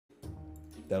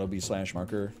That'll be slash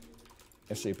marker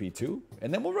SAP2.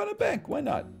 And then we'll run it back. Why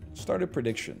not? Start a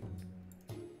prediction.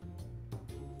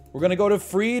 We're going to go to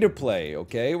free to play,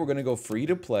 okay? We're going to go free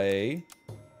to play.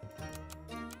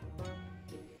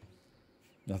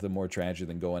 Nothing more tragic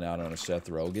than going out on a Seth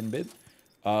Rogen bid.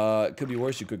 It could be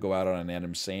worse. You could go out on an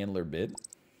Adam Sandler bid.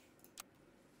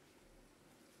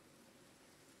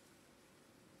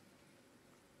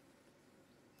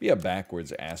 Be a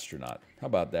backwards astronaut. How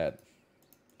about that?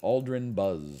 Aldrin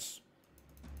Buzz.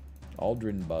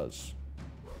 Aldrin Buzz.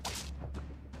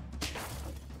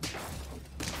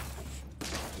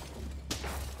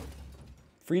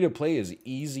 Free to play is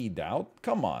easy doubt?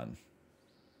 Come on.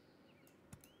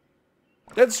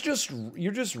 That's just,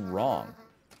 you're just wrong.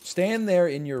 Stand there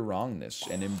in your wrongness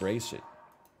and embrace it.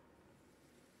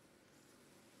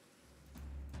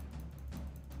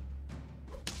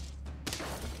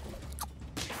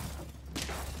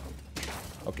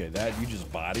 Okay, that, you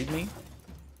just bodied me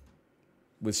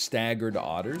with staggered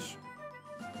otters.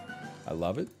 I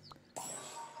love it.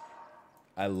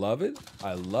 I love it.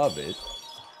 I love it.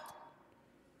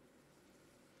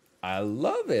 I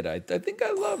love it. I think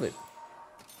I love it.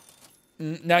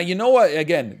 Now, you know what?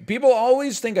 Again, people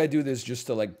always think I do this just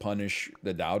to, like, punish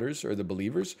the doubters or the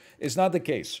believers. It's not the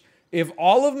case. If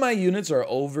all of my units are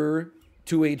over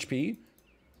 2 HP,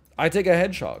 I take a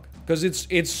hedgehog. Because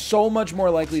it's so much more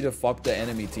likely to fuck the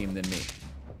enemy team than me.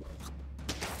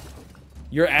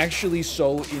 You're actually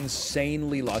so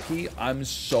insanely lucky. I'm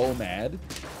so mad.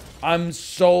 I'm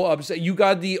so upset. You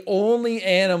got the only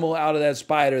animal out of that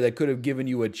spider that could have given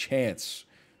you a chance.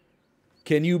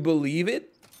 Can you believe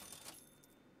it?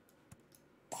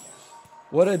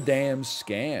 What a damn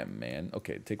scam, man.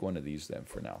 Okay, take one of these then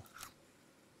for now.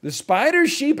 The spider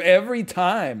sheep every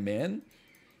time, man.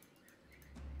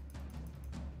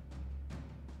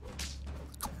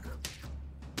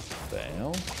 What the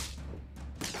hell?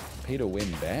 Pay to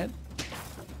win bad?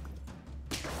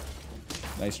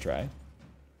 Nice try.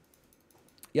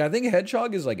 Yeah, I think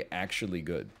hedgehog is, like, actually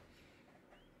good.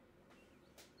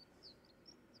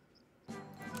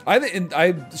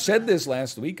 I said this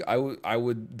last week. I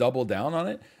would double down on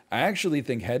it. I actually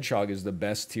think hedgehog is the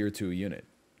best tier 2 unit.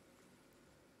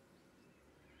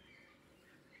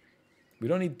 We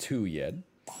don't need 2 yet.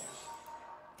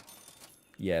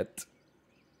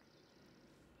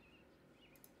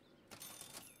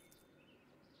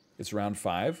 It's round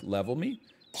 5. Level me.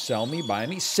 Sell me. Buy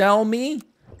me. Sell me.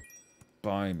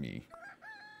 Buy me.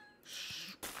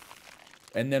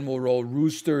 And then we'll roll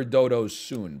Rooster Dodos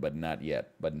soon, but not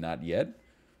yet. But not yet.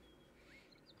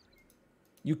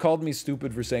 You called me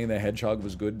stupid for saying that hedgehog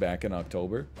was good back in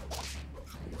October.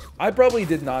 I probably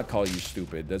did not call you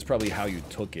stupid. That's probably how you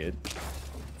took it,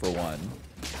 for one.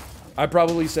 I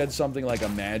probably said something like,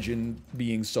 imagine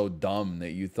being so dumb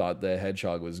that you thought the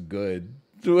hedgehog was good.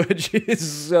 Which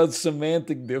is a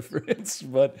semantic difference,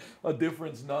 but a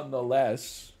difference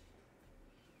nonetheless.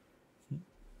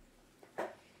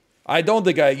 I don't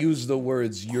think I used the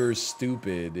words, you're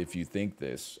stupid, if you think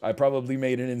this. I probably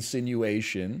made an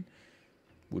insinuation,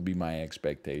 would be my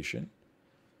expectation.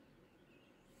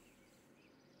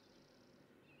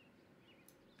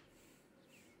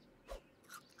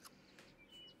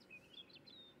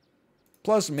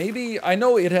 Plus, maybe, I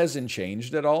know it hasn't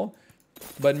changed at all,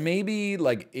 but maybe,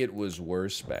 like, it was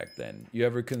worse back then. You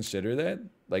ever consider that?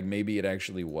 Like, maybe it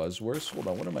actually was worse? Hold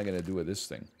on, what am I going to do with this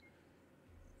thing?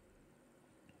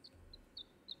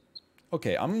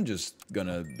 Okay, I'm just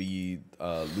gonna be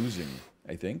losing,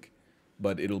 I think.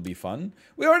 But it'll be fun.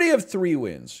 We already have 3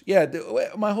 wins. Yeah,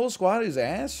 my whole squad is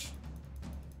ass?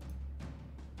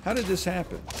 How did this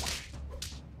happen?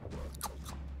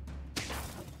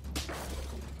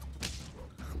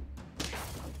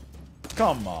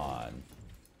 Come on.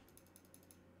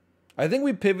 I think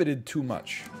we pivoted too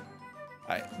much.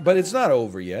 But it's not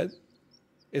over yet.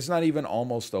 It's not even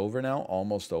almost over now.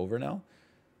 Almost over now.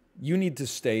 You need to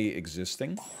stay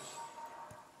existing.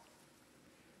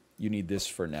 You need this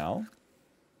for now.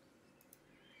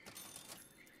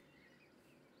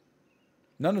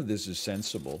 None of this is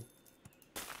sensible.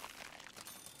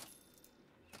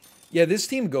 Yeah, this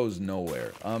team goes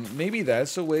nowhere. Maybe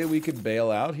that's a way we could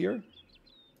bail out here.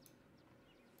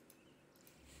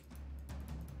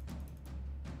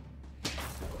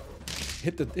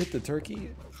 Hit the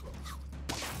turkey.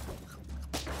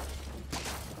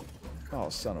 Oh,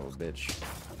 son of a bitch.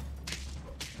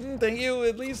 Thank you,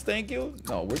 at least, thank you.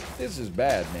 No, this is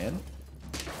bad, man.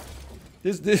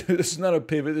 This is not a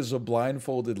pivot, this is a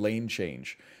blindfolded lane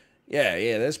change.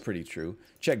 Yeah, that's pretty true.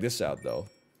 Check this out, though.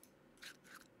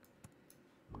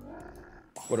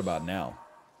 What about now?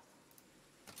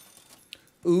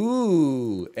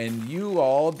 Ooh, and you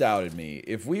all doubted me.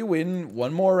 If we win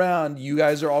one more round, you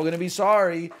guys are all going to be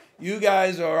sorry. You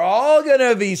guys are all going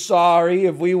to be sorry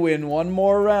if we win one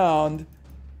more round.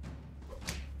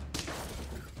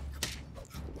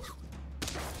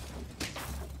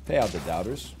 Pay out the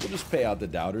doubters. We'll just pay out the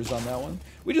doubters on that one.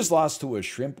 We just lost to a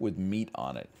shrimp with meat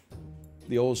on it.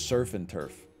 The old surf and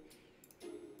turf.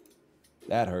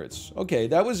 That hurts. Okay,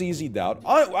 that was easy doubt.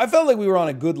 I felt like we were on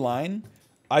a good line.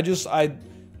 I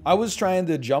was trying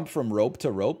to jump from rope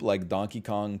to rope like Donkey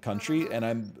Kong Country, and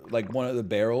I'm like one of the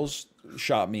barrels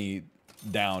shot me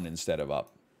down instead of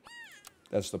up.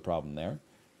 That's the problem there.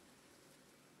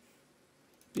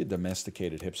 Be a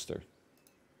domesticated hipster.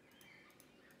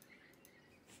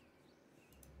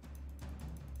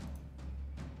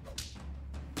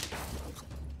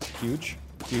 Huge.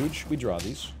 Huge. We draw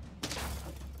these.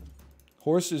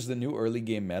 Horse is the new early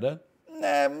game meta.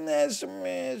 I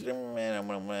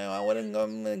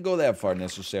wouldn't go that far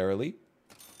necessarily.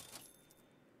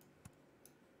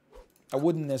 I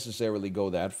wouldn't necessarily go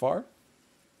that far.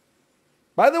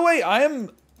 By the way,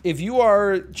 if you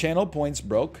are channel points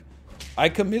broke, I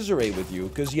commiserate with you,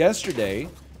 because yesterday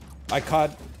I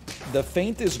caught the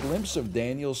faintest glimpse of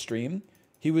Daniel's stream.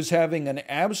 He was having an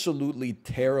absolutely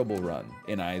terrible run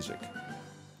in Isaac.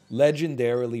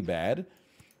 Legendarily bad.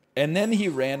 And then he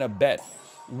ran a bet.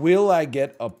 Will I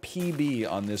get a PB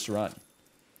on this run?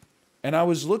 And I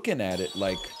was looking at it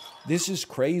like, this is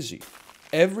crazy.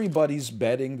 Everybody's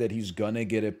betting that he's gonna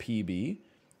get a PB.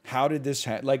 How did this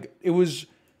happen? Like, it was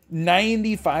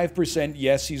 95%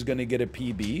 yes, he's gonna get a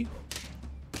PB.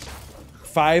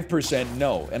 5%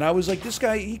 no. And I was like, this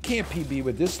guy, he can't PB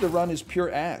with this. The run is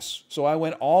pure ass. So I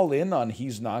went all in on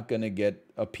he's not gonna get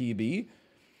a PB.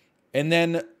 And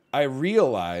then I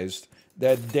realized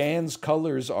that Dan's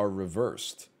colors are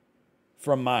reversed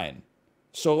from mine.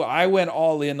 So I went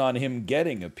all in on him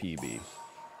getting a PB.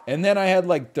 And then I had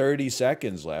like 30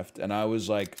 seconds left, and I was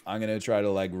like, I'm going to try to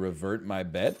like revert my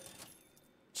bet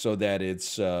so that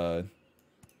it's, I'm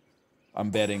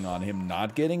betting on him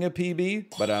not getting a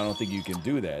PB, but I don't think you can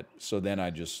do that. So then I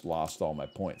just lost all my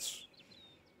points.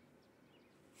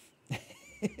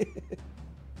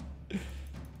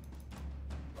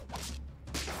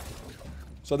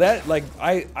 So that, like,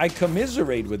 I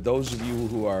commiserate with those of you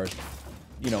who are,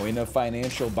 you know, in a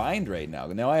financial bind right now.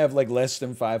 Now I have, like, less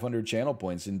than 500 channel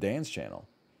points in Dan's channel.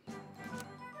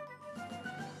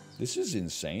 This is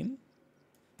insane.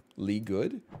 Lee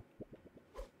Good.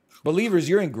 Believers,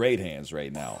 you're in great hands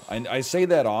right now. I say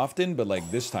that often, but,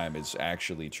 like, this time it's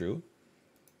actually true.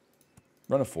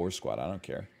 Run a 4 squad. I don't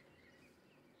care.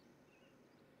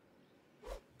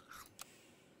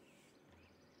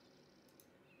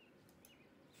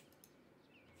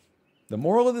 The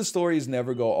moral of the story is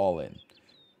never go all in.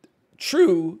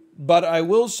 True, but I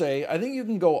will say, I think you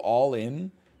can go all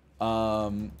in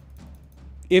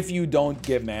if you don't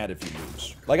get mad if you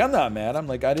lose. Like, I'm not mad. I'm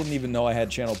like, I didn't even know I had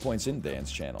channel points in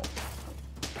Dan's channel.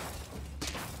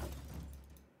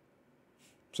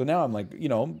 So now I'm like, you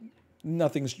know,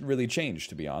 nothing's really changed,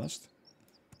 to be honest.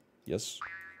 Yes.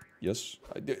 Yes.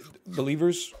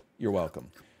 Believers, you're welcome.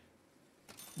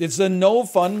 It's a no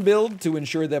fun build to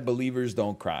ensure that believers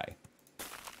don't cry.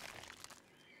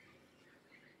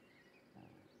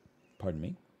 Pardon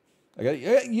me?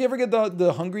 You ever get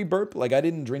the hungry burp? Like, I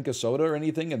didn't drink a soda or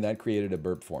anything, and that created a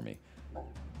burp for me.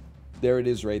 There it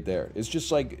is right there. It's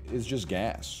just like, it's just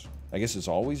gas. I guess it's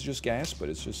always just gas, but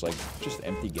it's just like, just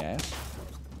empty gas.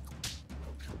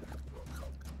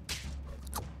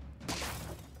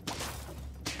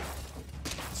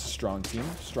 It's a strong team.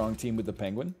 Strong team with the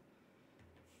penguin.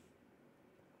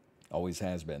 Always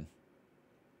has been.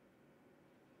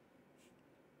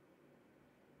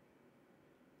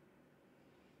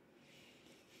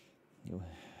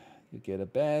 You get a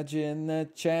badge in the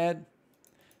chat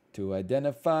to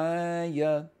identify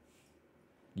ya.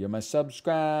 You're my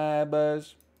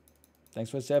subscribers. Thanks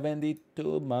for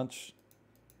 72 months.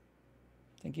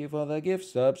 Thank you for the gift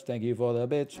subs. Thank you for the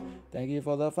bits. Thank you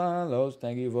for the follows.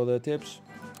 Thank you for the tips.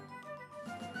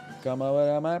 Come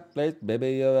over to my place,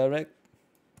 baby, you're a wreck.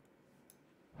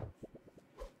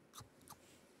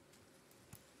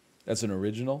 That's an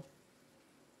original.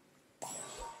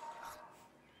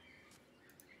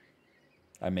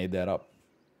 I made that up.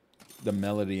 The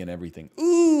melody and everything.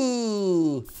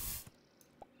 Ooh!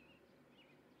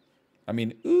 I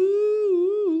mean,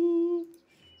 ooh!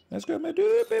 That's gonna do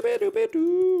it, baby, do it,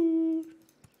 do.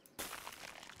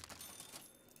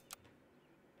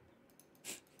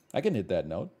 I can hit that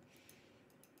note.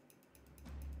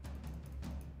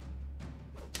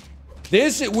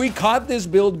 We caught this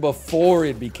build before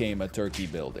it became a turkey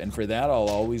build, and for that I'll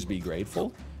always be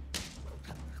grateful.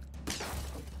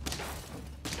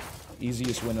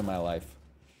 Easiest win of my life.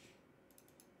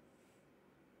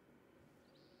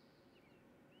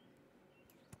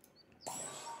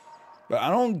 But I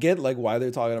don't get, like, why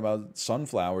they're talking about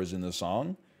sunflowers in the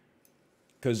song.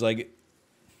 Because, like,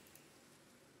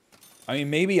 I mean,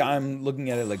 maybe I'm looking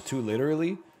at it, like, too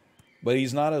literally. But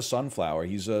he's not a sunflower.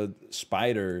 He's a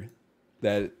spider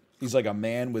that... He's like a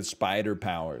man with spider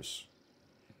powers.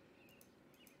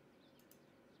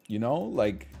 You know?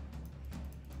 Like...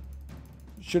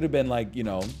 Should have been like, you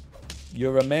know...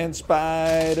 You're a man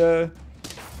spider...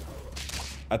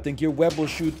 I think your web will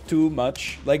shoot too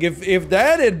much. Like, if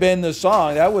that had been the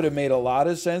song, that would have made a lot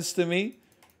of sense to me.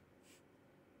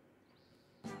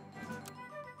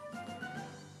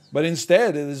 But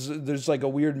instead, there's like a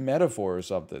weird metaphor or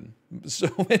something. So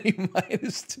many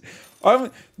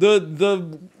 -2.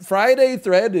 The Friday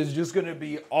thread is just going to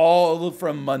be all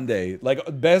from Monday.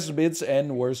 Like, best bits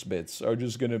and worst bits are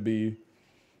just going to be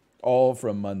all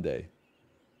from Monday.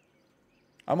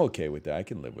 I'm okay with that. I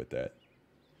can live with that.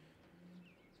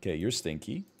 Okay, you're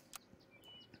stinky.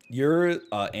 You're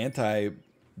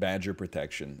anti-badger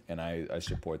protection, and I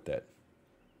support that.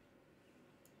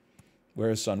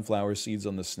 Where are sunflower seeds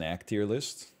on the snack tier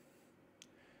list?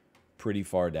 Pretty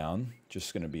far down,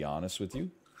 just going to be honest with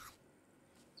you.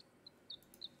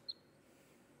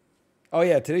 Oh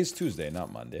yeah, today's Tuesday,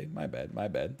 not Monday. My bad, my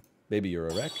bad. Baby, you're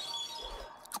a wreck.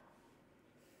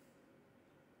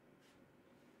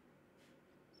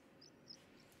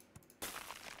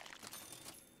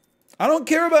 I don't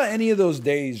care about any of those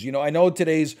days. You know, I know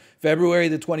today's February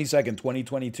the 22nd,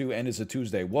 2022, and it's a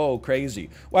Tuesday. Whoa,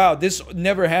 crazy. Wow, this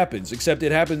never happens, except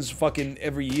it happens fucking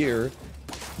every year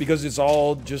because it's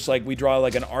all just like we draw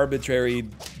like an arbitrary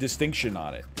distinction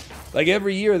on it. Like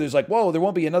every year there's like, whoa, there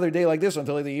won't be another day like this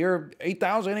until the year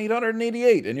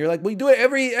 8,888. And you're like, we do it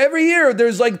every year.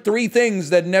 There's like 3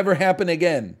 things that never happen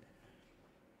again.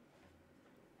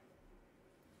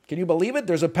 Can you believe it?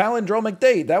 There's a palindromic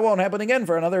date. That won't happen again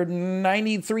for another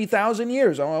 93,000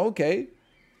 years. Oh, okay.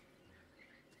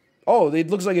 Oh, it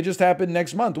looks like it just happened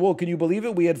next month. Well, can you believe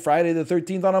it? We had Friday the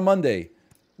 13th on a Monday.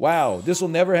 Wow, this will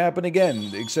never happen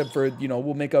again. Except for, you know,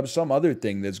 we'll make up some other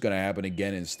thing that's going to happen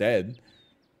again instead.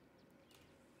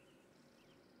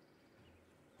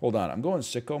 Hold on, I'm going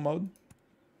sicko mode.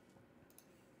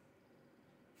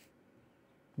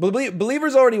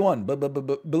 Believers already won.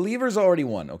 Believers already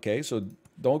won, okay? So...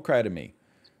 Don't cry to me.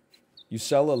 You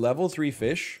sell a level 3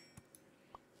 fish,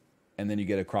 and then you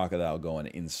get a crocodile going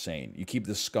insane. You keep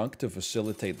the skunk to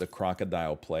facilitate the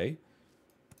crocodile play.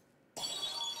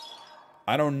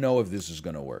 I don't know if this is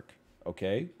going to work,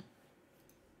 okay?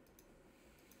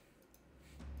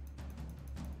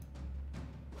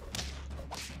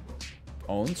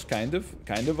 Owns, kind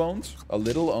of owns. A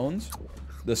little owns.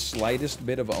 The slightest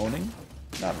bit of owning.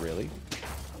 Not really.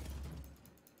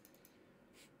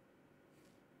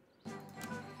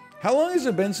 How long has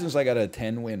it been since I got a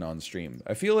 10 win on stream?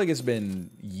 I feel like it's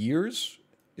been years.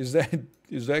 Is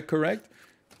that correct?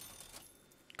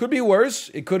 Could be worse.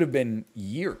 It could have been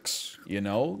years, you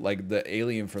know? Like the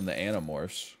alien from the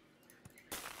Animorphs.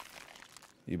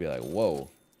 You'd be like, whoa.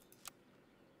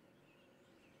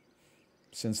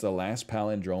 Since the last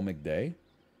palindromic day?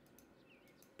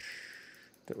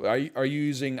 Are you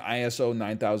using ISO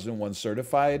 9001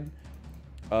 certified?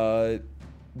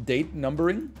 Date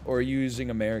numbering, or are you using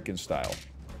American style?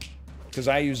 Because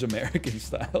I use American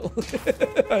style.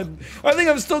 I think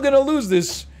I'm still gonna lose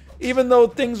this, even though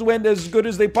things went as good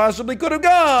as they possibly could have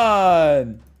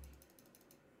gone.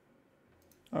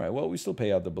 All right, well, we still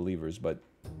pay out the believers, but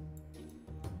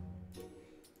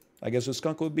I guess a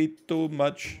skunk would be too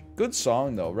much. Good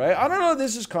song, though, right? I don't know if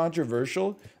this is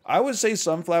controversial. I would say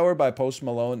Sunflower by Post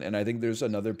Malone, and I think there's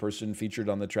another person featured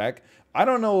on the track. I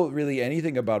don't know really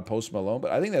anything about Post Malone,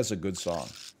 but I think that's a good song.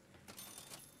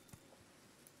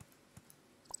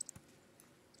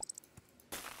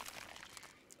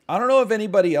 I don't know if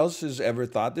anybody else has ever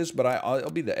thought this, but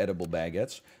I'll be the edible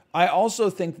baguettes. I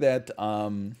also think that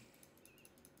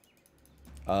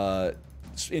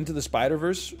Into the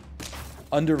Spider-Verse,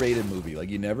 underrated movie. Like,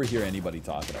 you never hear anybody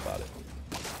talking about it.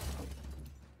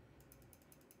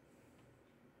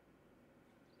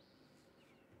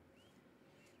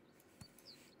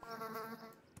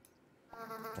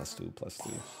 +2,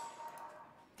 +2.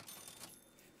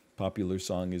 Popular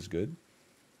song is good.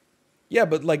 Yeah,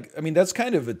 but like, I mean, that's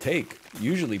kind of a take.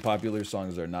 Usually popular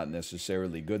songs are not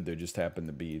necessarily good. They just happen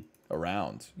to be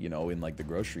around, you know, in like the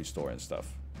grocery store and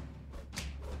stuff.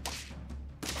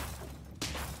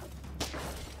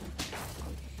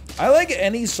 I like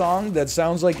any song that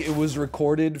sounds like it was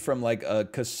recorded from like a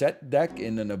cassette deck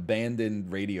in an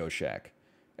abandoned Radio Shack.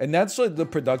 And that's like the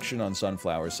production on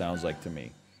Sunflower sounds like to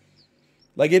me.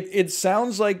 Like, it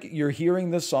sounds like you're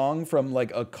hearing the song from,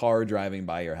 like, a car driving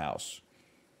by your house.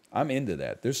 I'm into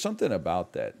that. There's something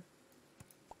about that.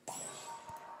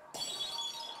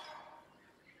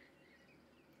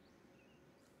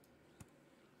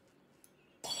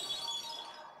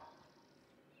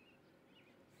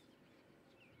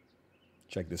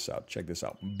 Check this out. Check this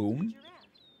out. Boom.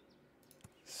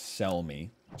 Sell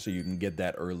me so you can get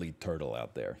that early turtle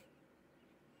out there.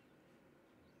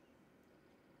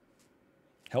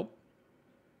 Help.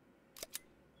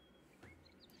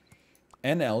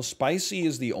 NL, spicy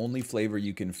is the only flavor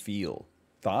you can feel.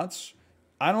 Thoughts?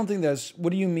 I don't think that's...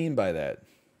 What do you mean by that?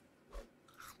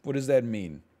 What does that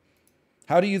mean?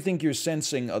 How do you think you're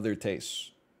sensing other tastes?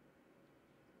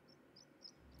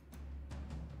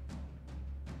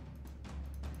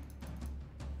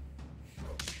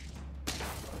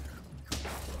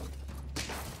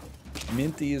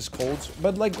 Minty is cold,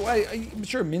 but like, I'm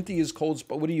sure minty is cold,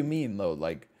 but what do you mean though?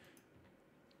 Like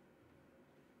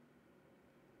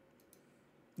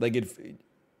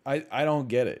I don't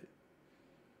get it.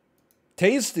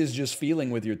 Taste is just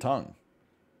feeling with your tongue.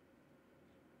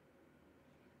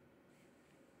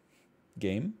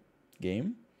 Game?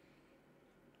 Game?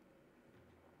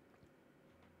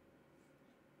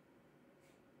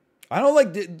 I don't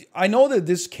like, I know that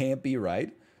this can't be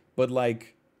right, but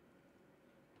like,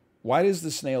 why is the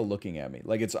snail looking at me?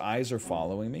 Like its eyes are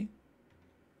following me?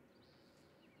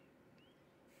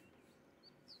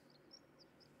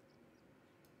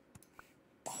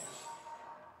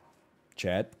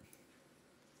 Chat.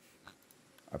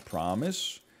 I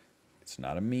promise it's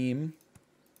not a meme.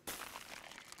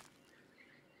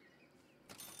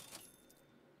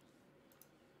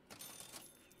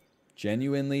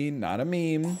 Genuinely not a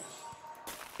meme.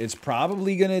 It's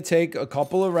probably going to take a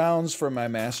couple of rounds for my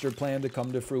master plan to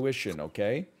come to fruition,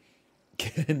 okay?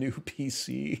 Get a new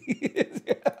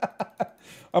PC.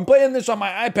 I'm playing this on my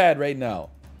iPad right now.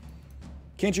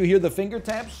 Can't you hear the finger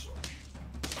taps?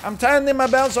 I'm tightening my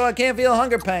belt so I can't feel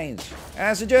hunger pains.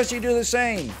 I suggest you do the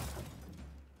same.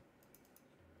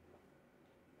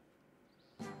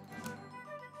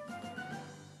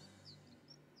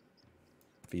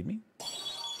 Feed me.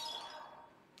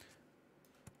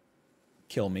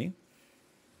 Kill me.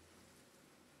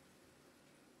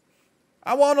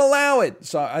 I won't allow it.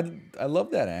 So I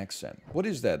love that accent. What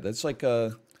is that? That's like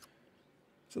a...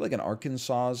 Is it like an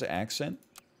Arkansas accent?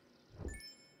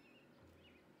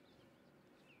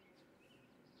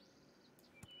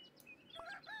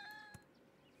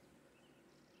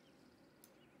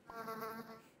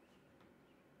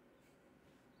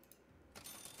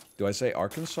 Do I say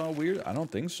Arkansas weird? I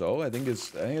don't think so. I think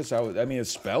it's how, I mean,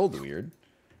 it's spelled weird.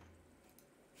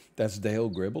 That's Dale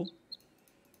Gribble.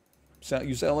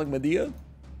 You sound like Medea?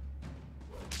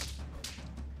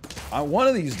 One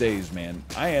of these days, man,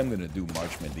 I am going to do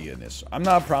March Medea-ness. I'm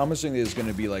not promising that it's going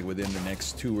to be like within the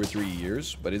next 2 or 3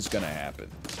 years, but it's going to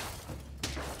happen.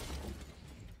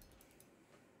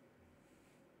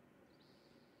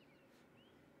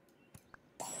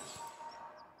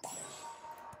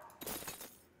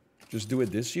 Just do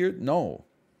it this year? No.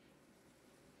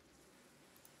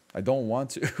 I don't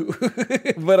want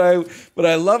to. but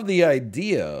I love the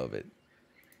idea of it.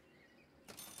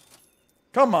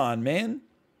 Come on, man.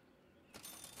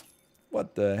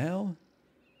 What the hell?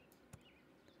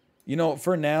 You know,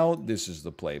 for now, this is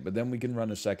the play. But then we can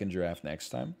run a second draft next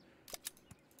time.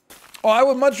 Oh, I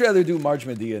would much rather do March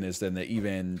Medea-ness than the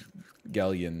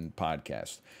Evangelion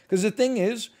podcast. Because the thing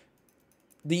is,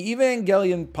 the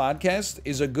Evangelion podcast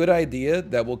is a good idea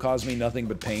that will cause me nothing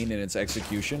but pain in its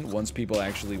execution once people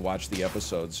actually watch the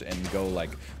episodes and go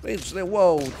like,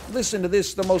 whoa, listen to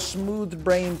this, the most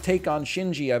smooth-brained take on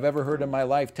Shinji I've ever heard in my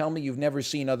life. Tell me you've never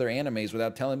seen other animes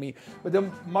without telling me. But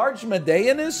the March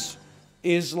Medea-ness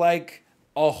is like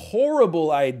a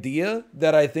horrible idea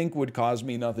that I think would cause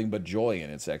me nothing but joy in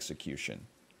its execution.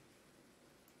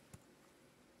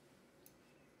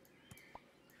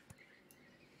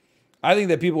 I think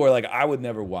that people were like, I would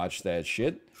never watch that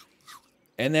shit.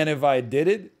 And then if I did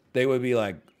it, they would be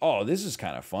like, oh, this is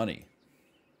kind of funny.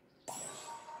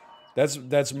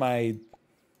 That's my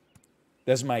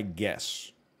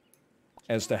guess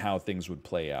as to how things would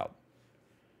play out.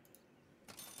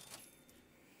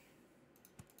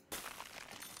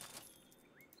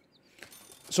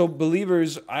 So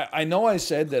believers, I know I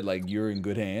said that like you're in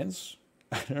good hands.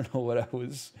 I don't know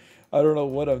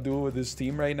what I'm doing with this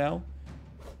team right now.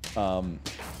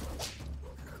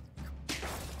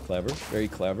 Clever, very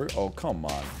clever. Oh, come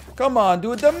on. Come on,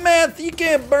 dude. The math, you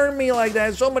can't burn me like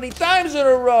that so many times in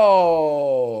a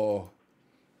row.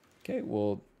 Okay,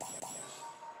 well,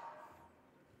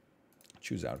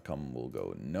 choose outcome. We'll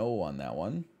go no on that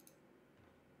one.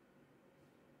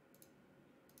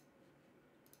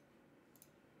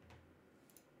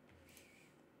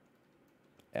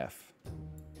 F.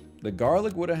 The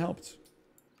garlic would have helped.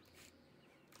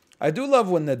 I do love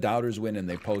when the doubters win and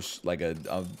they post like a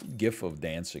gif of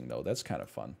dancing, though. That's kind of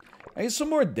fun. I need some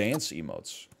more dance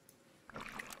emotes.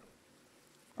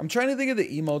 I'm trying to think of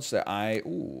the emotes that I...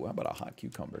 Ooh, how about a hot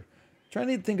cucumber? Trying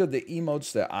to think of the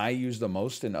emotes that I use the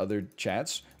most in other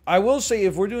chats. I will say,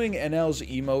 if we're doing NL's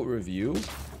emote review,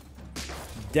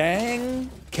 dang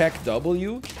Kek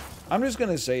W, I'm just going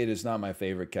to say it is not my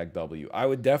favorite Kek W. I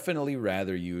would definitely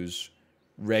rather use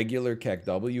regular Kek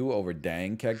W over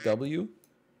dang Kek W.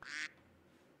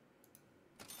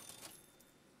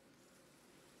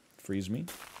 Freeze me.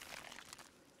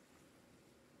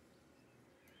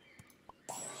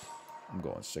 I'm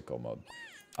going sicko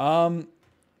mode.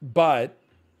 But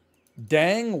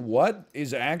dang what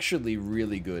is actually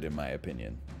really good in my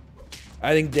opinion.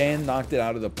 I think Dan knocked it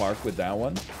out of the park with that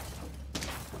one.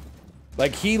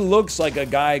 Like, he looks like a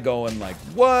guy going like,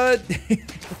 what?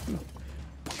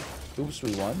 Oops,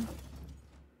 we won?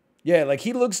 Yeah, like,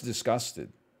 he looks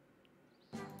disgusted.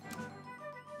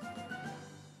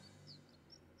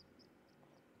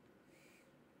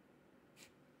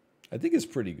 I think it's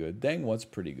pretty good. Dang what's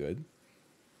pretty good.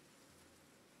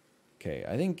 Okay,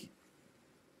 I think...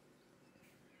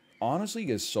 Honestly,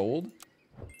 get sold.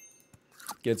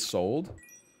 Get sold.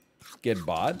 Get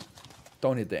bought.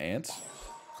 Don't hit the ants.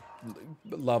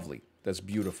 Lovely. That's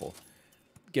beautiful.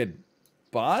 Get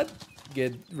bought.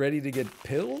 Get ready to get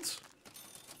pilled.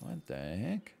 What the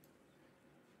heck?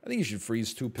 I think you should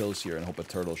freeze 2 pills here and hope a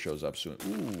turtle shows up soon.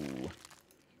 Ooh.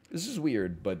 This is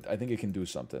weird, but I think it can do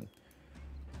something.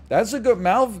 That's a good...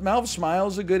 Malv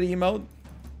Smile's a good emote.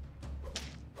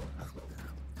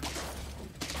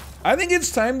 I think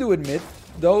it's time to admit,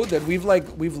 though, that we've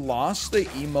lost the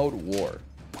emote war.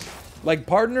 Like,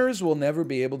 partners will never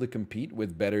be able to compete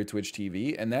with better Twitch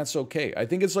TV, and that's okay. I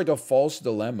think it's like a false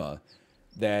dilemma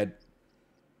that,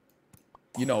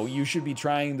 you know, you should be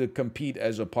trying to compete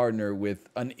as a partner with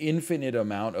an infinite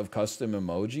amount of custom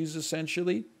emojis,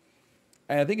 essentially.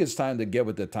 And I think it's time to get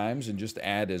with the times and just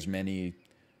add as many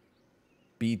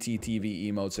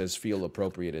BTTV emotes as feel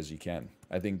appropriate as you can.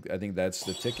 I think that's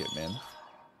the ticket, man.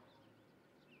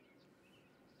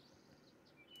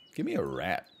 Give me a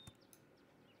rat.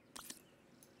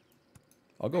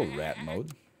 I'll go rat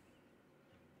mode.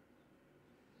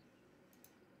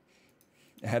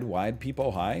 Add wide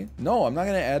peepo high? No, I'm not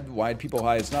going to add wide peepo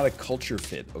high. It's not a culture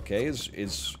fit, okay?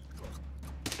 It's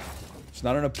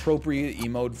not an appropriate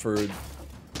emote for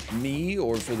me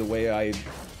or for the way I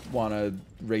want to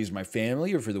raise my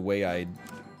family or for the way I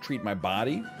treat my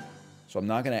body. So I'm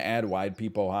not going to add wide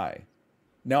peepo high.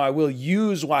 Now, I will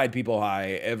use wide peepo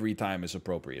high every time it's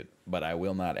appropriate, but I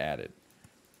will not add it.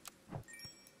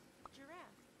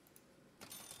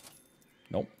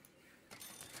 Nope.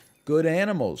 Good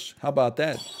animals. How about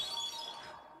that?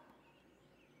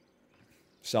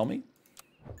 Sell me?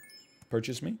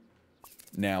 Purchase me?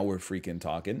 Now we're freaking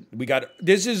talking.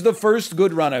 This is the first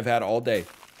good run I've had all day.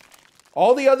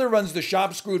 All the other runs, the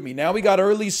shop screwed me. Now we got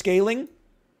early scaling.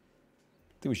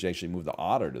 I think we should actually move the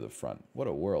otter to the front. What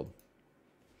a world.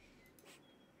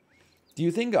 Do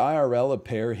you think IRL a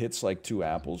pear hits like 2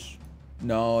 apples?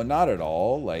 No, not at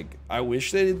all. Like, I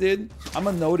wish that it did. I'm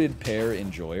a noted pear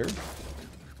enjoyer.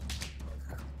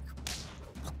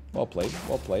 Well played,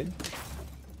 well played.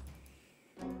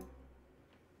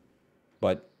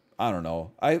 But, I don't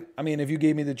know. I mean, if you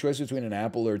gave me the choice between an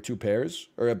apple or 2 pears,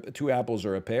 or 2 apples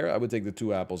or a pear, I would take the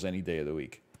 2 apples any day of the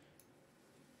week.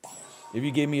 If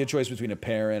you gave me a choice between a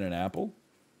pear and an apple,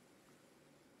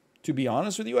 to be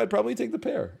honest with you, I'd probably take the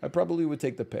pear. I probably would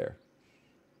take the pear.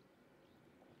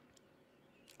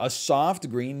 A soft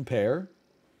green pear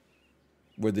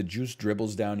where the juice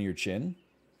dribbles down your chin.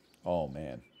 Oh,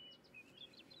 man.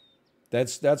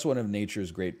 That's one of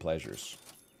nature's great pleasures.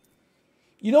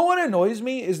 You know what annoys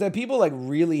me is that people, like,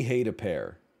 really hate a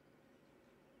pear.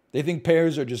 They think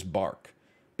pears are just bark.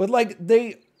 But, like,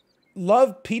 they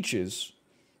love peaches,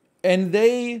 and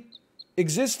they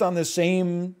exist on the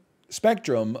same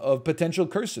spectrum of potential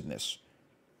cursedness.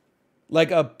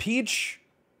 Like, a peach,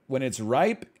 when it's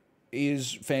ripe,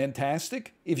 is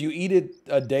fantastic. If you eat it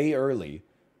a day early,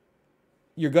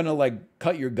 you're gonna, like,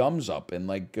 cut your gums up and,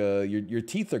 like, your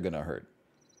teeth are gonna hurt.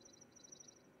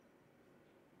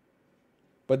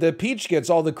 But the peach gets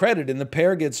all the credit and the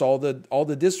pear gets all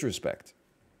the disrespect.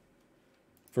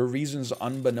 For reasons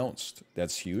unbeknownst.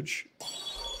 That's huge.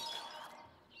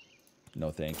 No,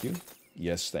 thank you.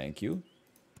 Yes, thank you.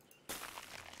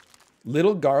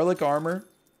 Little garlic armor,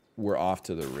 we're off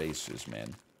to the races,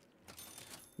 man.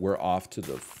 We're off to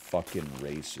the fucking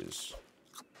races.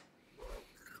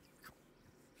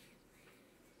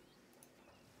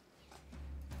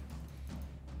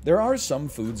 There are some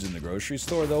foods in the grocery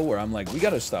store, though, where I'm like, we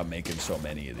gotta stop making so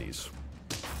many of these.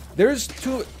 There's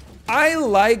two... I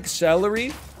like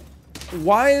celery.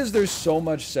 Why is there so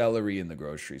much celery in the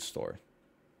grocery store?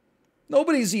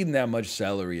 Nobody's eating that much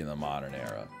celery in the modern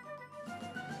era.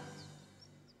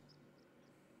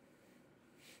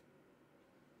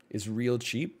 It's real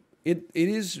cheap. It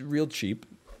is real cheap.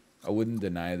 I wouldn't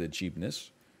deny the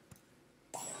cheapness.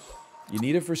 You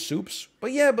need it for soups.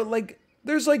 But yeah, but like,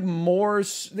 there's like more...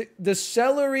 The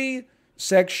celery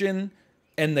section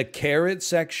and the carrot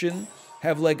section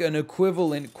have like an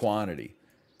equivalent quantity.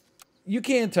 You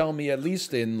can't tell me, at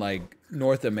least in like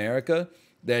North America,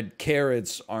 that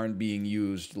carrots aren't being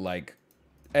used like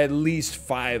at least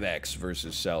 5x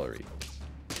versus celery.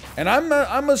 And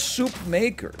I'm a soup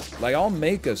maker. Like, I'll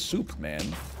make a soup, man.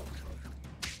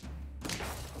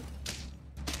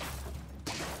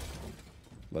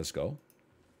 Let's go.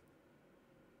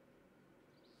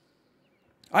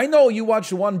 I know you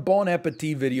watched one Bon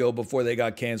Appetit video before they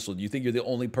got canceled. You think you're the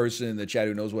only person in the chat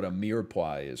who knows what a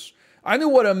mirepoix is. I knew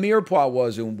what a mirepoix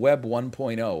was in Web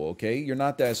 1.0, okay? You're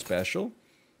not that special.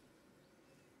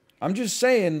 I'm just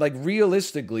saying, like,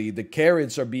 realistically, the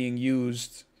carrots are being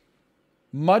used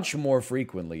much more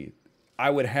frequently. I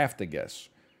would have to guess.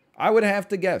 I would have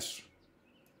to guess.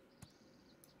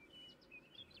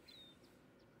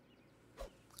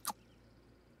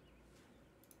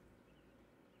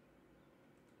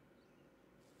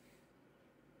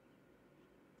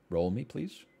 Roll me,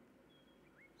 please.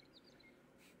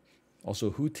 Also,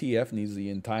 who TF needs the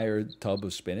entire tub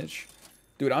of spinach?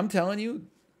 Dude, I'm telling you,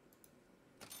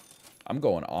 I'm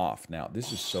going off now.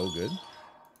 This is so good.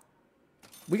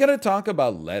 We got to talk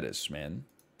about lettuce, man.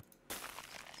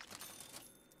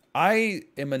 I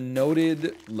am a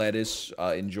noted lettuce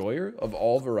enjoyer of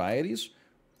all varieties.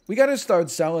 We got to start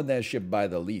selling that shit by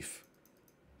the leaf.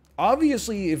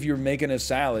 Obviously, if you're making a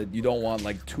salad, you don't want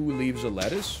like 2 leaves of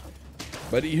lettuce.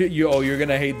 But you're going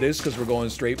to hate this because we're going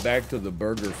straight back to the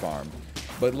burger farm.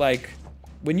 But like,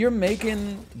 when you're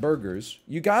making burgers,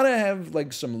 you got to have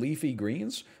like some leafy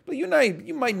greens. But you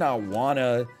might not want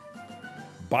to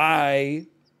buy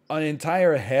an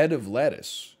entire head of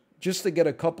lettuce just to get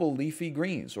a couple leafy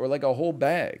greens or like a whole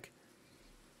bag.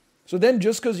 So then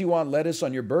just because you want lettuce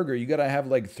on your burger, you got to have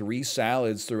like 3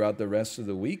 salads throughout the rest of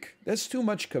the week. That's too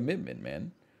much commitment,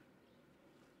 man.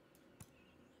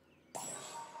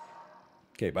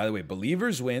 Okay, by the way,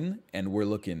 believers win, and we're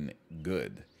looking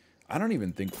good. I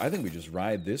think we just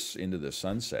ride this into the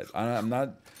sunset. I'm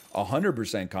not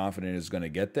 100% confident it's going to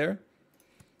get there,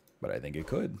 but I think it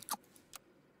could.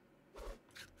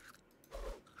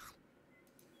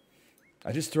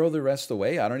 I just throw the rest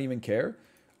away. I don't even care.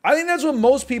 I think that's what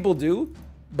most people do,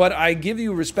 but I give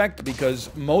you respect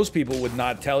because most people would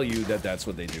not tell you that that's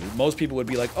what they do. Most people would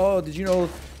be like, oh, did you know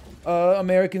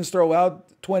Americans throw out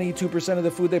 22% of the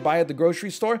food they buy at the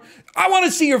grocery store? I want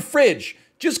to see your fridge.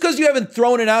 Just because you haven't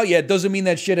thrown it out yet doesn't mean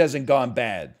that shit hasn't gone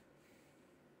bad.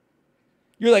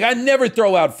 You're like, I never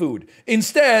throw out food.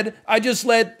 Instead, I just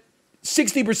let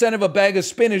 60% of a bag of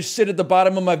spinach sit at the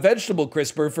bottom of my vegetable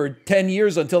crisper for 10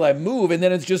 years until I move, and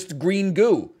then it's just green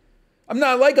goo. I'm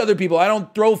not like other people. I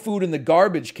don't throw food in the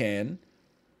garbage can.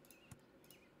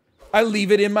 I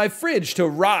leave it in my fridge to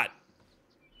rot.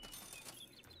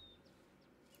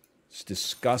 It's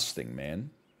disgusting, man.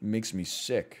 It makes me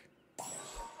sick.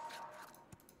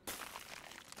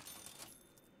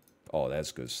 Oh,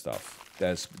 that's good stuff.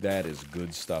 That is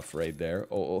good stuff right there.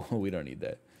 Oh, we don't need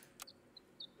that.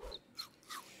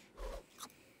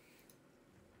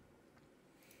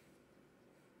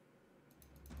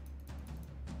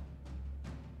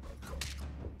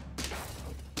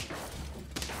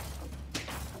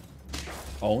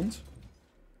 Owned?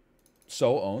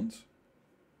 So owned?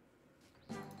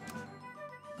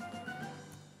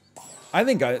 I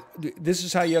think this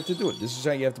is how you have to do it. This is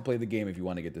how you have to play the game if you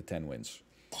want to get to 10 wins.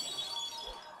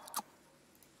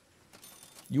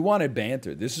 You wanted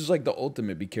banter. This is like the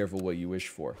ultimate be careful what you wish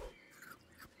for.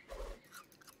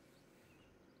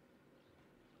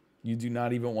 You do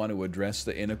not even want to address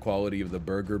the inequality of the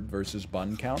burger versus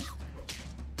bun count.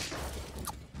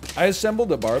 I assembled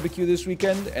a barbecue this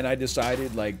weekend, and I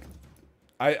decided, like,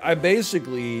 I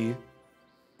basically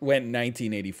went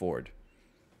 1984'd.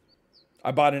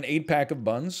 I bought an 8-pack of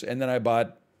buns, and then I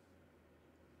bought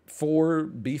 4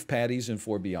 beef patties and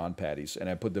 4 Beyond patties, and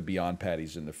I put the Beyond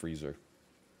patties in the freezer.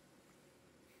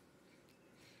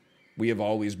 We have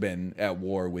always been at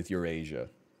war with Eurasia.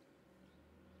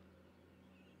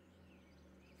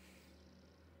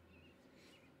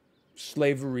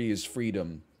 Slavery is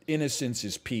freedom. Innocence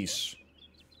is peace.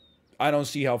 I don't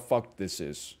see how fucked this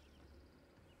is.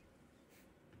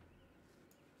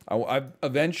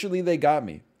 Eventually they got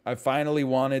me. I finally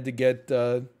wanted to get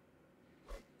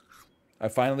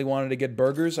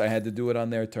burgers. I had to do it on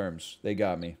their terms. They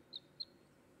got me.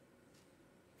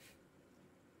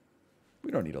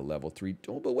 We don't need a level 3.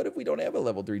 Oh, but what if we don't have a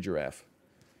level 3 giraffe?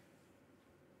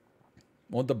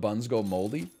 Won't the buns go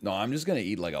moldy? No, I'm just going to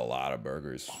eat like a lot of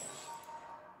burgers.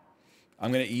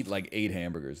 I'm going to eat like 8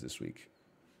 hamburgers this week.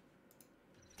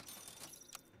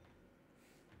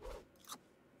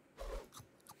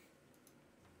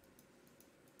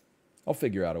 I'll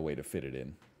figure out a way to fit it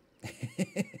in.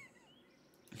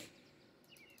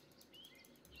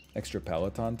 Extra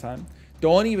Peloton time?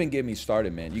 Don't even get me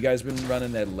started, man. You guys been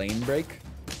running that lane break?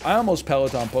 I almost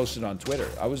Peloton posted on Twitter.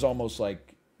 I was almost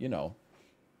like, you know.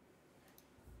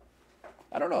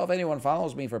 I don't know if anyone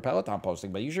follows me for Peloton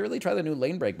posting, but you should really try the new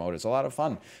lane break mode. It's a lot of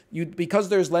fun. Because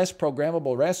there's less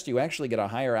programmable rest, you actually get a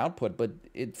higher output, but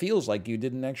it feels like you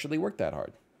didn't actually work that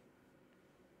hard.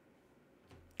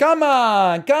 Come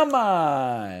on! Come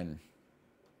on!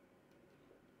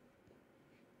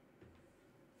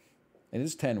 It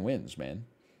is 10 wins, man.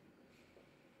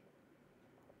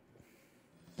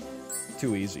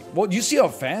 Too easy. Well, do you see how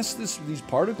fast these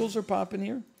particles are popping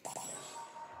here?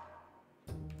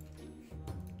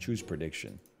 Choose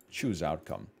prediction. Choose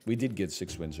outcome. We did get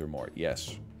 6 wins or more.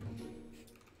 Yes.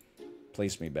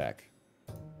 Place me back.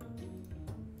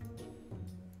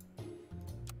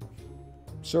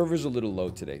 Server's a little low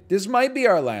today. This might be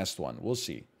our last one. We'll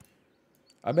see.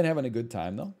 I've been having a good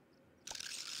time, though.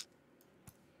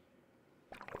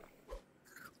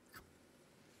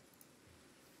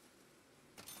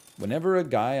 Whenever a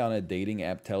guy on a dating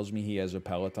app tells me he has a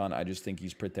Peloton, I just think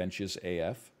he's pretentious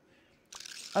AF.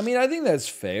 I mean, I think that's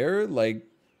fair. Like,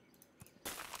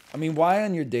 I mean, why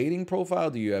on your dating profile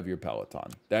do you have your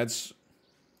Peloton? That's,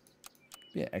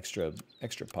 yeah, extra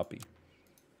puppy.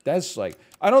 That's like,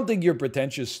 I don't think you're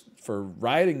pretentious for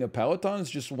riding a Peloton. It's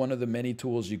just one of the many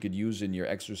tools you could use in your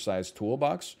exercise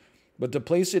toolbox. But to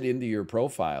place it into your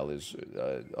profile is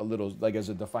a little, like as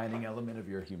a defining element of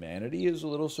your humanity is a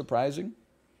little surprising.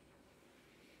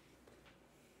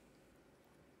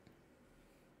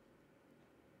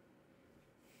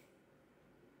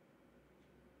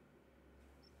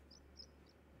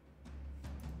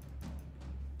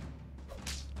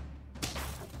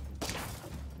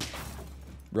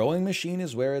 Rowing machine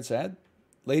is where it's at.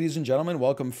 Ladies and gentlemen,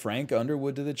 welcome Frank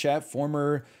Underwood to the chat.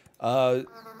 Former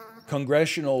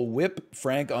congressional whip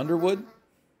Frank Underwood.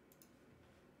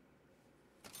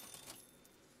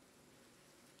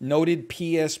 Noted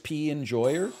PSP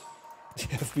enjoyer.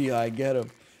 FBI, get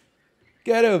him.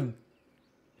 Get him.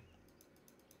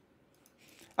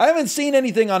 I haven't seen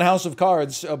anything on House of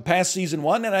Cards past season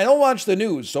 1, and I don't watch the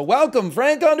news. So welcome,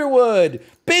 Frank Underwood.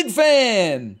 Big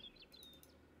fan.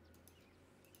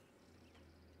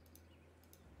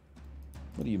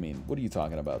 What do you mean? What are you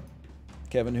talking about?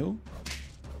 Kevin who?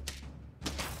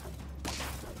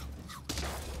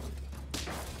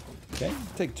 Okay,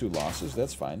 take 2 losses.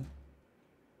 That's fine.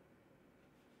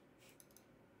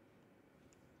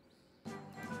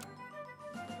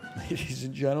 Ladies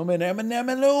and gentlemen,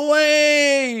 Eminem and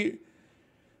away!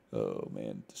 Oh,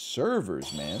 man. The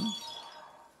servers, man.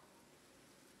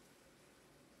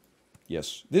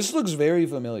 Yes. This looks very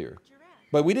familiar.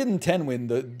 But we didn't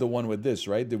 10-win the one with this,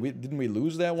 right? Didn't we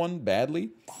lose that one badly?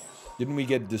 Didn't we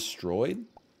get destroyed?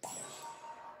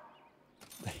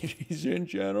 Ladies and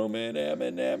gentlemen,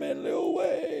 Eminem and Lil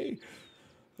Wayne.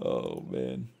 Oh,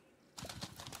 man.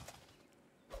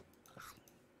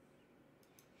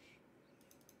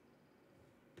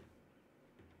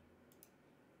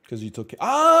 Because you took...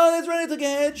 Ah, that's right, I took a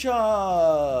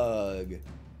hedgehog.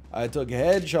 I took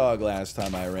hedgehog last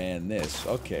time I ran this.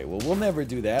 Okay, well, we'll never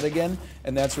do that again.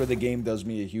 And that's where the game does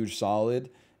me a huge solid.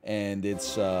 And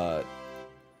it's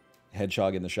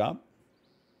hedgehog in the shop.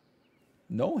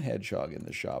 No hedgehog in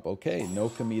the shop. Okay, no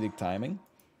comedic timing.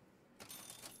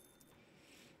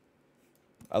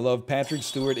 I love Patrick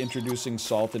Stewart introducing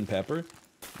salt and pepper.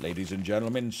 Ladies and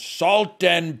gentlemen, salt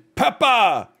and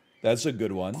pepper! That's a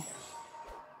good one.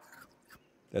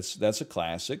 That's a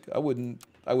classic. I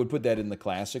would put that in the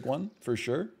classic one, for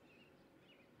sure.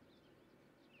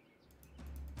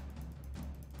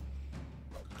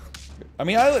 I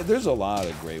mean, there's a lot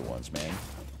of great ones, man.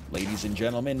 Ladies and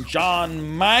gentlemen,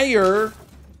 John Mayer.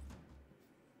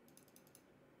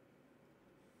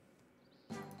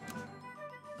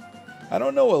 I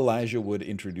don't know Elijah Wood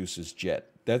introduces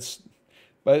Jet.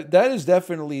 But that is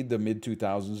definitely the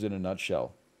mid-2000s in a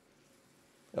nutshell.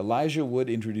 Elijah Wood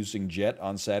introducing Jet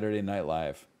on Saturday Night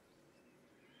Live.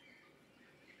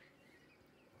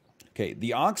 Okay,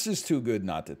 the Ox is too good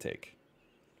not to take.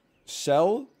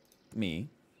 Sell me.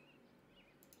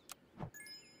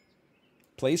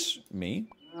 Place me.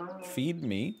 Feed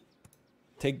me.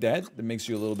 Take that. That makes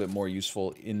you a little bit more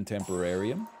useful in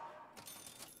temporarium.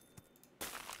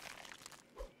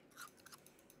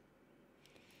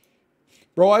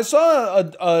 Bro, I saw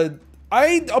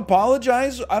I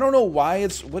apologize. I don't know why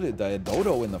it's... What did I...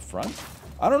 Dodo in the front?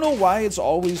 I don't know why it's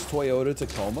always Toyota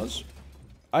Tacomas.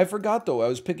 I forgot, though. I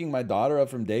was picking my daughter up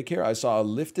from daycare. I saw a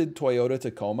lifted Toyota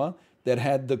Tacoma that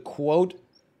had the quote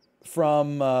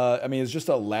from... I mean, it's just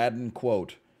a Latin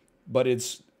quote. But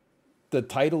it's the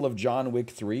title of John Wick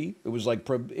 3. It was like,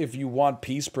 if you want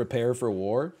peace, prepare for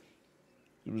war.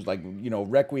 It was like, you know,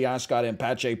 Requiescat in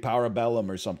Pace Parabellum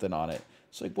or something on it.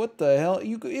 It's like, what the hell?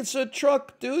 It's a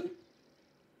truck, dude.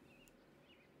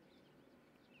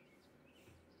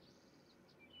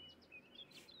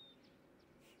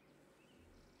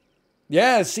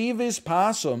 Yeah, Civis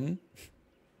Possum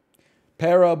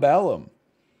Parabellum.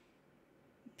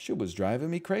 Shit was driving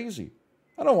me crazy.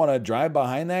 I don't want to drive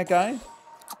behind that guy.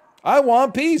 I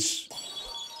want peace.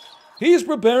 He's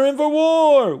preparing for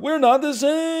war. We're not the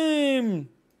same.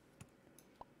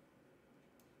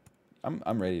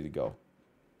 I'm ready to go.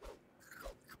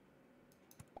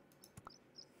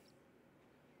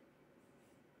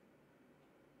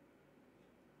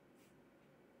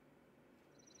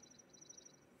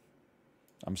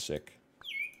 I'm sick.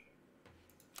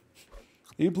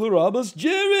 E pluribus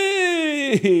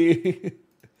Jerry!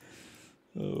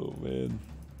 Oh, man.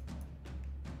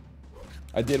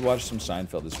 I did watch some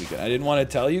Seinfeld this weekend. I didn't want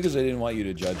to tell you because I didn't want you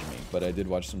to judge me, but I did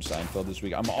watch some Seinfeld this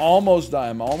week. I'm almost done.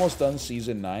 I'm almost done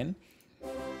season 9.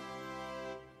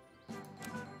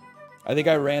 I think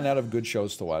I ran out of good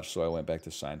shows to watch, so I went back to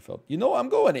Seinfeld. You know, I'm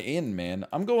going in, man.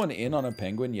 I'm going in on a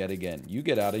penguin yet again. You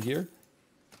get out of here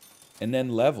and then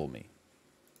level me.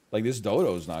 Like, this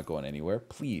dodo's not going anywhere.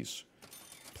 Please.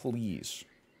 Please.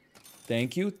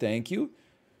 Thank you. Thank you.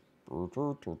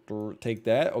 Take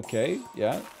that. Okay.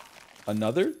 Yeah.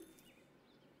 Another.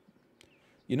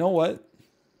 You know what?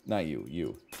 Not you.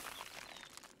 You.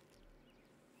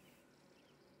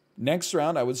 Next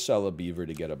round, I would sell a beaver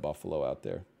to get a buffalo out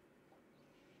there.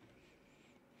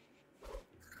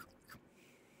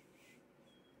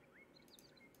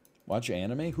 Watch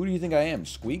anime? Who do you think I am?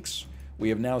 Squeaks? We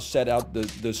have now set out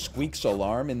the Squeaks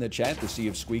alarm in the chat to see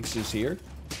if Squeaks is here.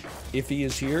 If he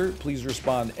is here, please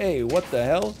respond, hey, what the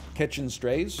hell? Catching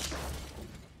strays?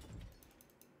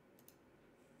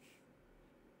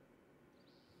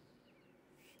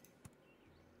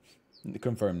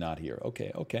 Confirm not here.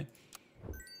 Okay, okay.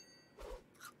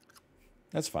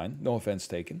 That's fine. No offense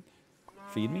taken.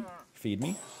 Feed me. Feed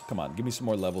me. Come on, give me some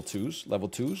more level 2s. Level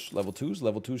 2s. Level 2s.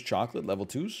 Level 2s chocolate. Level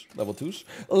 2s. Level 2s.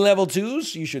 Level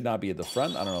 2s. You should not be at the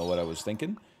front. I don't know what I was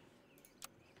thinking.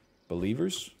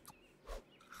 Believers.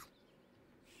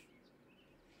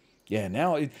 Yeah,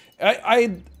 now...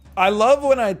 I love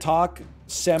when I talk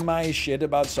semi-shit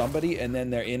about somebody and then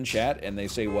they're in chat and they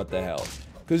say, what the hell?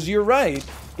 Because you're right.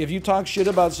 If you talk shit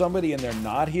about somebody and they're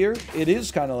not here, it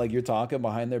is kind of like you're talking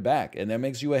behind their back. And that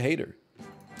makes you a hater.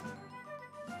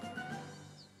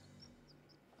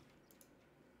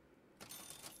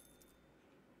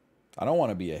 I don't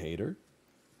want to be a hater.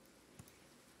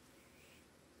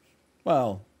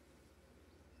 Well,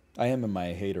 I am in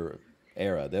my hater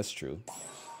era. That's true.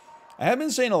 I have been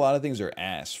saying a lot of things are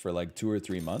ass for like 2 or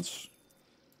 3 months.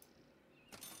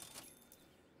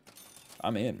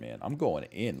 I'm in, man. I'm going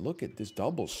in. Look at this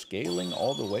double scaling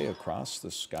all the way across the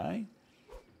sky.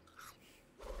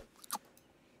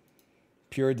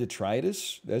 Pure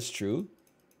detritus. That's true.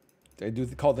 I do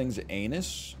call things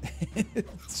anus.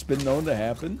 It's been known to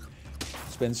happen.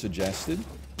 It's been suggested.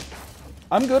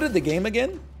 I'm good at the game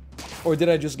again? Or did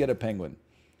I just get a penguin?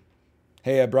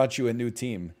 Hey, I brought you a new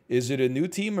team. Is it a new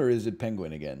team or is it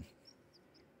penguin again?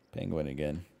 Penguin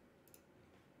again.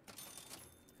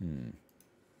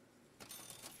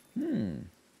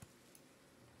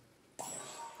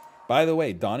 By the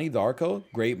way, Donnie Darko,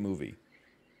 great movie.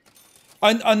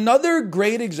 Another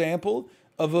great example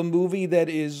of a movie that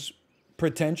is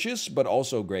pretentious, but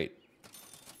also great.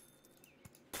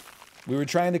 We were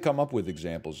trying to come up with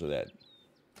examples of that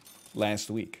last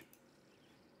week.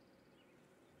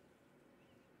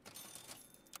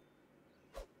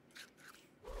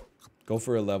 Go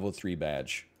for a level 3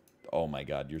 badge. Oh my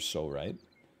god, you're so right.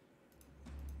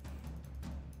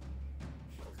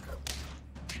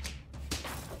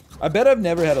 I bet I've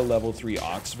never had a level 3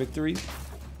 ox victory.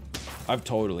 I've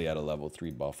totally had a level 3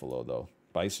 buffalo, though.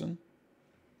 Bison?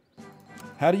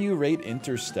 How do you rate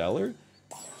Interstellar?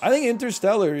 I think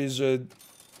Interstellar is a...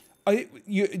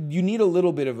 You need a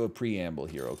little bit of a preamble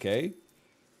here, okay?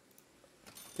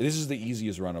 This is the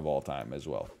easiest run of all time as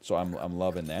well. So I'm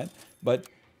loving that. But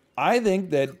I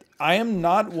think that I am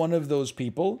not one of those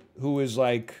people who is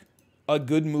like, a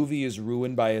good movie is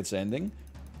ruined by its ending.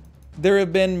 There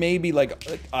have been maybe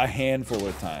like a handful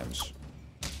of times.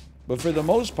 But for the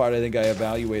most part, I think I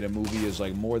evaluate a movie as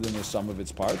like more than the sum of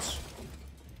its parts.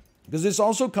 Because this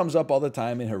also comes up all the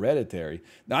time in Hereditary.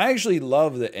 Now, I actually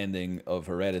love the ending of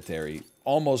Hereditary,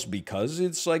 almost because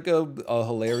it's like a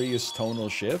hilarious tonal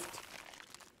shift.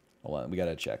 Hold on, we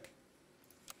gotta check.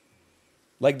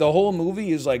 Like, the whole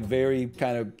movie is, like, very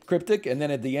kind of cryptic, and then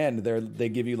at the end, they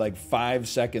give you, like, 5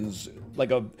 seconds,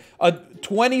 like a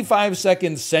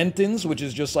 25-second sentence, which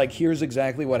is just like, here's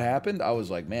exactly what happened. I was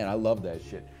like, man, I love that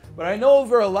shit. But I know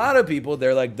for a lot of people,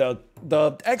 they're like,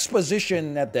 the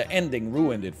exposition at the ending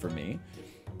ruined it for me.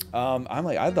 I'm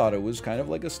like, I thought it was kind of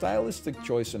like a stylistic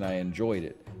choice, and I enjoyed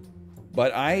it.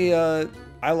 But I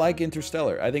like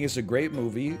Interstellar. I think it's a great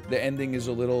movie. The ending is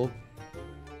a little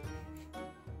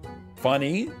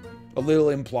funny, a little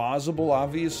implausible,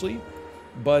 obviously,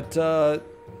 but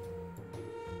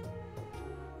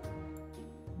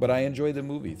I enjoy the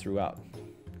movie throughout.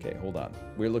 Okay, hold on.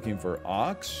 We're looking for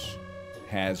ox,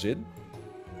 has it.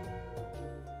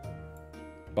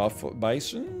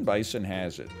 Bison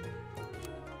has it.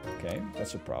 Okay,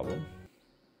 that's a problem.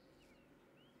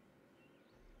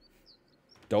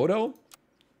 Dodo?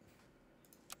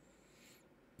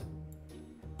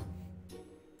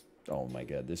 Oh my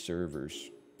god, this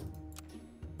server's...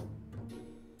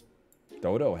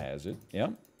 Dodo has it.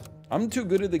 Yep. I'm too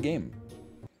good at the game.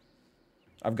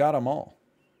 I've got them all.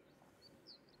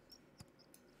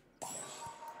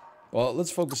 Well,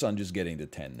 let's focus on just getting to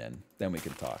 10 then. Then we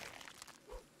can talk.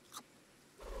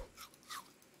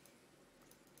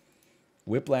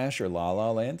 Whiplash or La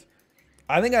La Land?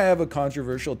 I think I have a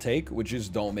controversial take, which is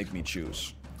don't make me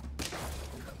choose.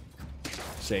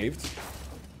 Saved.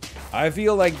 I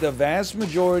feel like the vast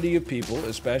majority of people,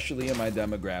 especially in my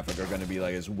demographic, are going to be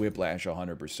like, it's Whiplash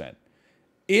 100%.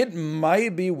 It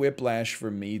might be Whiplash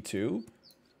for me too,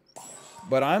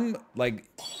 but I'm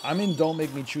in don't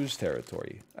make me choose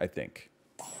territory, I think.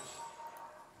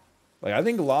 Like, I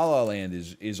think La La Land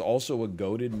is also a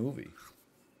goated movie.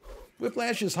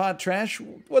 Whiplash is hot trash.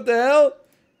 What the hell?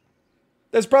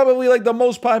 That's probably like the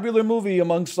most popular movie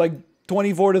amongst like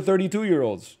 24 to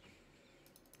 32-year-olds.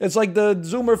 It's like the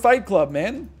Zoomer Fight Club,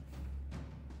 man.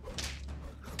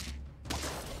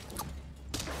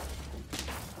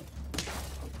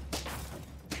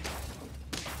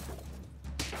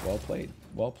 Well played.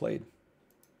 Well played.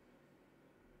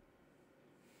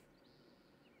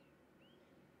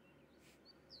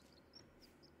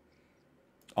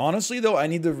 Honestly, though, I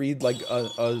need to read like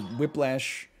a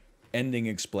Whiplash ending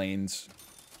explains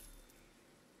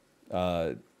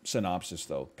synopsis,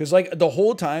 though, because like the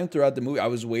whole time throughout the movie I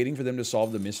was waiting for them to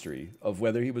solve the mystery of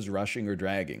whether he was rushing or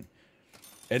dragging,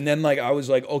 and then like I was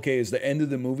like, okay, is the end of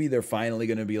the movie they're finally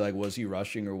gonna be like, was he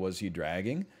rushing or was he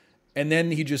dragging? And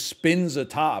then he just spins a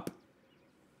top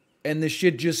and the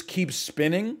shit just keeps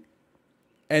spinning,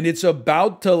 and it's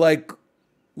about to like,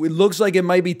 it looks like it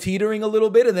might be teetering a little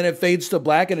bit, and then it fades to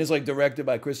black, and it's like directed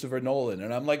by Christopher Nolan,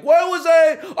 and I'm like, what was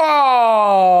I?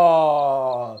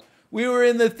 Oh, we were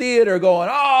in the theater going,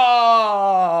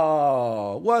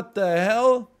 oh, what the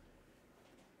hell?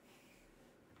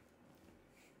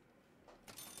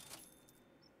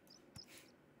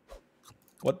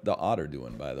 What the otter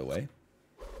doing, by the way?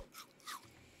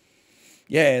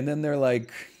 Yeah, and then they're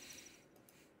like,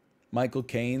 Michael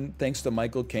Caine, thanks to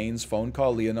Michael Caine's phone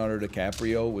call, Leonardo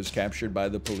DiCaprio was captured by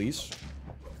the police.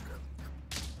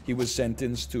 He was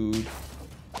sentenced to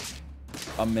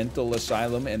a mental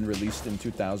asylum and released in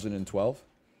 2012.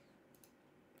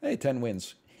 Hey, 10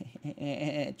 wins.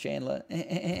 Chandler.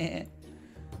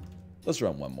 Let's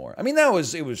run one more. I mean,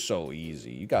 it was so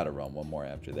easy. You got to run one more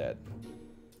after that.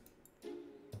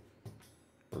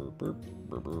 Burp, burp,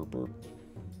 burp, burp, burp.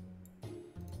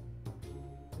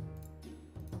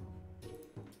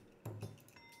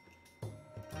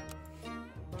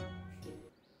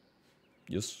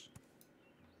 Yes.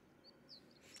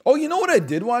 Oh, you know what I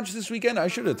did watch this weekend? I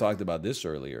should have talked about this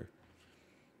earlier.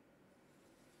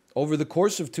 Over the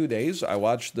course of 2 days, I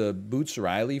watched the Boots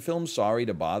Riley film, Sorry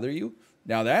to Bother You.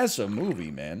 Now, that's a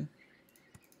movie, man.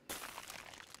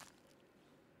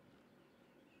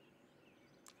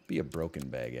 Be a broken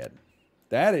baguette.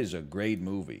 That is a great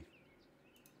movie.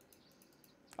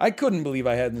 I couldn't believe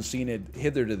I hadn't seen it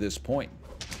hither to this point.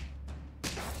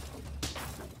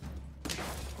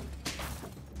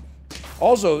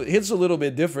 Also, it hits a little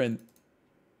bit different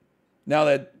now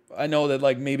that I know that,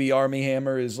 like, maybe Armie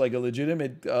Hammer is, like, a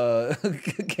legitimate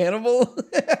cannibal.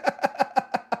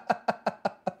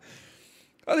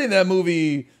 I think that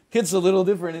movie hits a little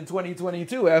different in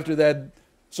 2022 after that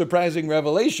surprising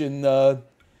revelation. As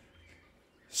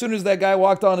soon as that guy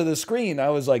walked onto the screen, I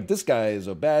was like, this guy is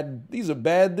he's a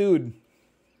bad dude.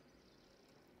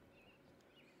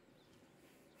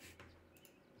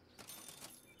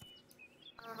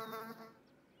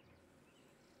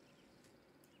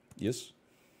 Yes.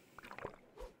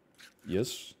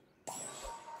 Yes.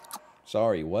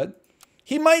 Sorry, what?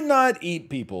 He might not eat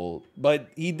people, but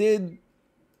he did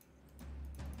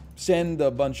send a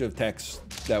bunch of texts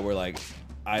that were like,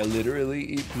 I literally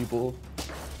eat people,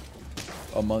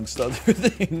 amongst other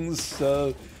things.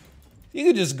 So you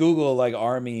could just Google like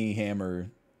Army Hammer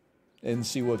and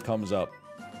see what comes up.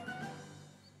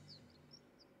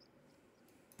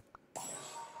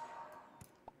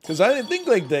 Because I think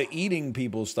like the eating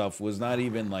people stuff was not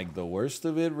even like the worst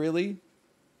of it, really.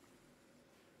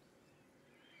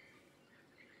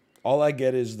 All I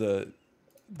get is the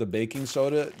baking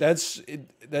soda. That's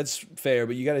fair,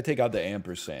 but you got to take out the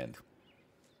ampersand.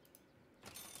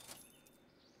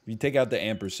 If you take out the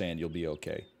ampersand, you'll be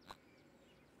okay.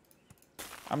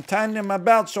 I'm tightening my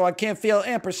belt so I can't feel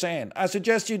ampersand. I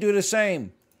suggest you do the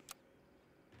same.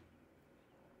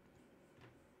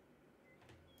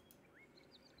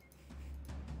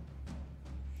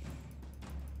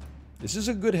 This is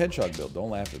a good hedgehog build. Don't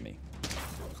laugh at me.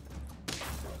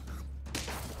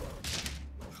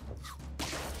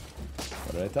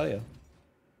 What did I tell you?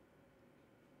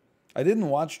 I didn't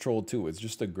watch Troll 2. It's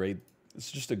just a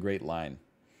great line.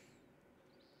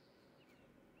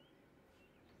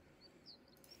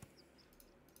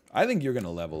 I think you're gonna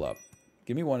level up.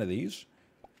 Give me one of these.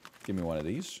 Give me one of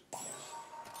these.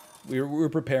 We're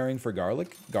preparing for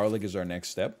garlic. Garlic is our next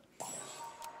step.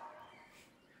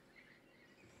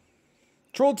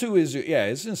 Troll 2 is, yeah,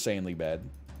 it's insanely bad.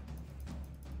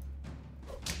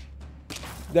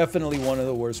 Definitely one of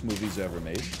the worst movies ever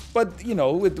made. But, you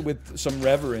know, with some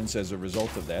reverence as a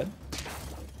result of that.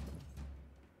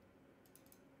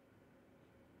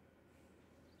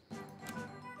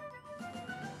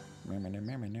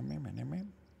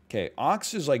 Okay,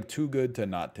 Ox is like too good to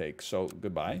not take, so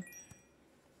goodbye.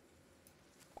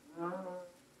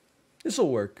 This'll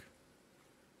work.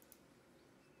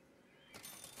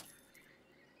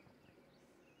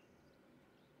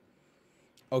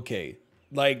 Okay,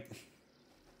 like,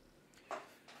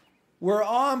 we're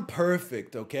on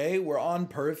perfect, okay? We're on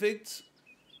perfect.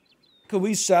 Could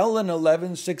we sell an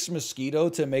 11-6 mosquito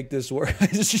to make this work? I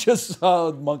just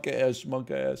saw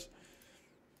monka-ass.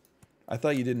 I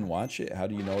thought you didn't watch it. How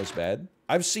do you know it's bad?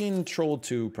 I've seen Troll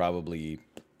 2 probably...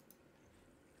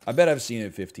 I bet I've seen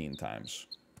it 15 times.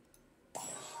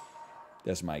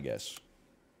 That's my guess.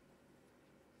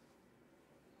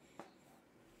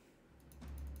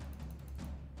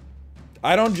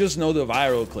 I don't just know the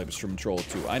viral clips from Troll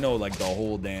 2. I know, like, the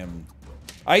whole damn...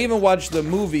 I even watched the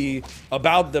movie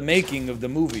about the making of the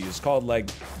movie. It's called, like,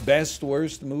 Best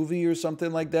Worst Movie or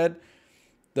something like that.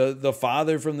 The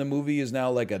father from the movie is now,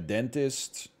 like, a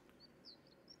dentist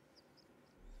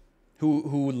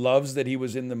who loves that he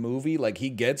was in the movie. Like, he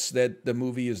gets that the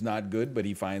movie is not good, but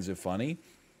he finds it funny.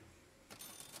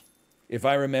 If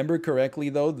I remember correctly,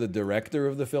 though, the director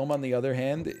of the film, on the other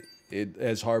hand, it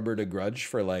has harbored a grudge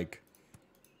for, like,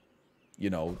 you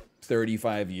know,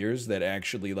 35 years that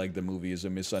actually, like, the movie is a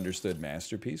misunderstood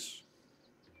masterpiece.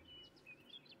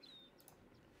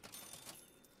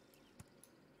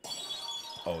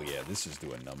 Oh, yeah, this is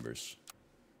doing numbers.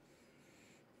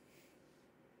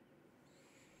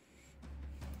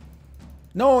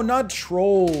 No, not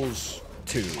Trolls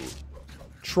 2.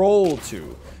 Troll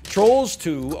 2. Trolls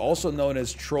 2, also known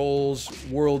as Trolls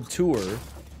World Tour,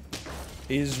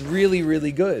 is really,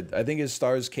 really good. I think it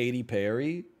stars Katy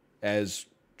Perry as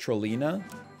Trollina.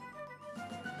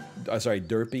 Sorry,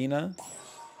 Derpina.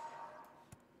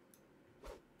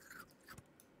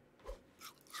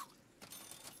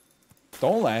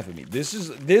 Don't laugh at me.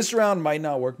 This round might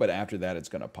not work, but after that it's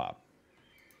gonna pop.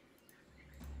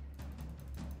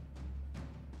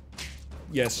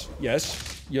 Yes,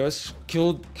 yes, yes.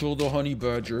 Kill the honey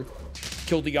badger.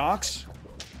 Kill the ox.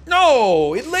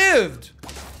 No, it lived.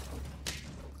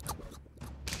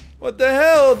 What the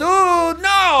hell, dude?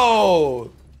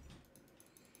 No.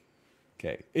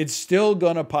 Okay, it's still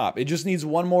gonna pop. It just needs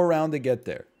one more round to get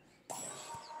there.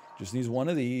 Just needs one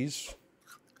of these.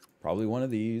 Probably one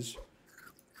of these.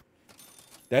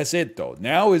 That's it, though.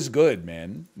 Now is good,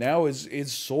 man. Now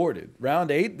it's sorted. Round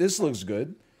 8, this looks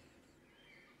good.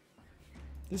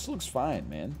 This looks fine,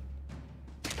 man.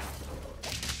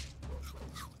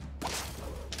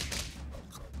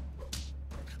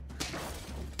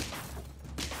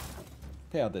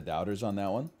 Pay out the doubters on that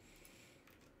one.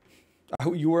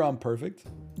 You were on perfect?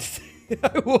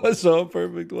 I was on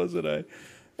perfect, wasn't I?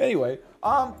 Anyway,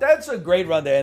 that's a great run to end.